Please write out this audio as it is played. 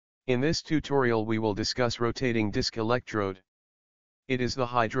In this tutorial we will discuss rotating disc electrode. It is the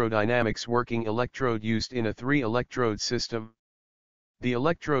hydrodynamics working electrode used in a 3-electrode system. The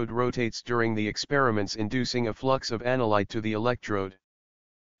electrode rotates during the experiments, inducing a flux of analyte to the electrode.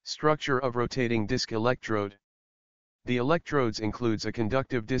 Structure of rotating disc electrode. The electrodes includes a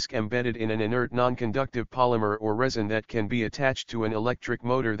conductive disc embedded in an inert non-conductive polymer or resin that can be attached to an electric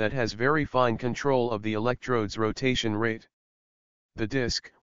motor that has very fine control of the electrode's rotation rate. The disc,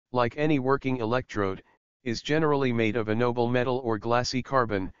 like any working electrode, is generally made of a noble metal or glassy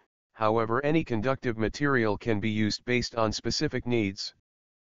carbon, however any conductive material can be used based on specific needs.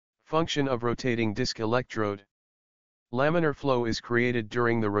 Function of rotating disc electrode. Laminar flow is created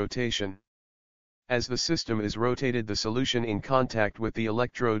during the rotation. As the system is rotated, the solution in contact with the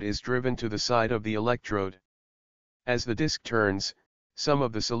electrode is driven to the side of the electrode. As the disc turns, some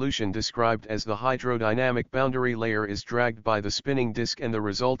of the solution described as the hydrodynamic boundary layer is dragged by the spinning disc, and the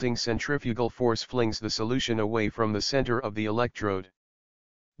resulting centrifugal force flings the solution away from the center of the electrode.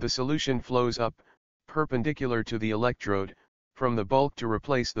 The solution flows up, perpendicular to the electrode, from the bulk to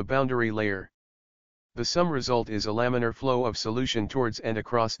replace the boundary layer. The sum result is a laminar flow of solution towards and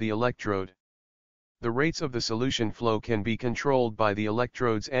across the electrode. The rates of the solution flow can be controlled by the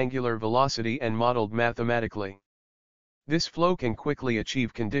electrode's angular velocity and modeled mathematically. This flow can quickly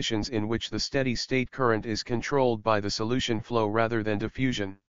achieve conditions in which the steady-state current is controlled by the solution flow rather than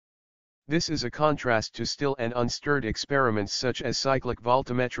diffusion. This is a contrast to still and unstirred experiments such as cyclic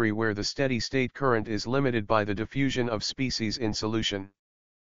voltammetry, where the steady-state current is limited by the diffusion of species in solution.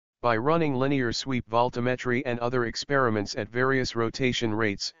 By running linear sweep voltammetry and other experiments at various rotation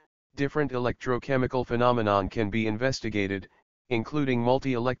rates, different electrochemical phenomenon can be investigated, including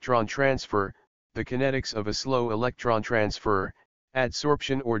multi-electron transfer, the kinetics of a slow electron transfer,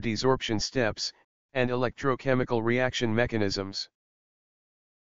 adsorption or desorption steps, and electrochemical reaction mechanisms.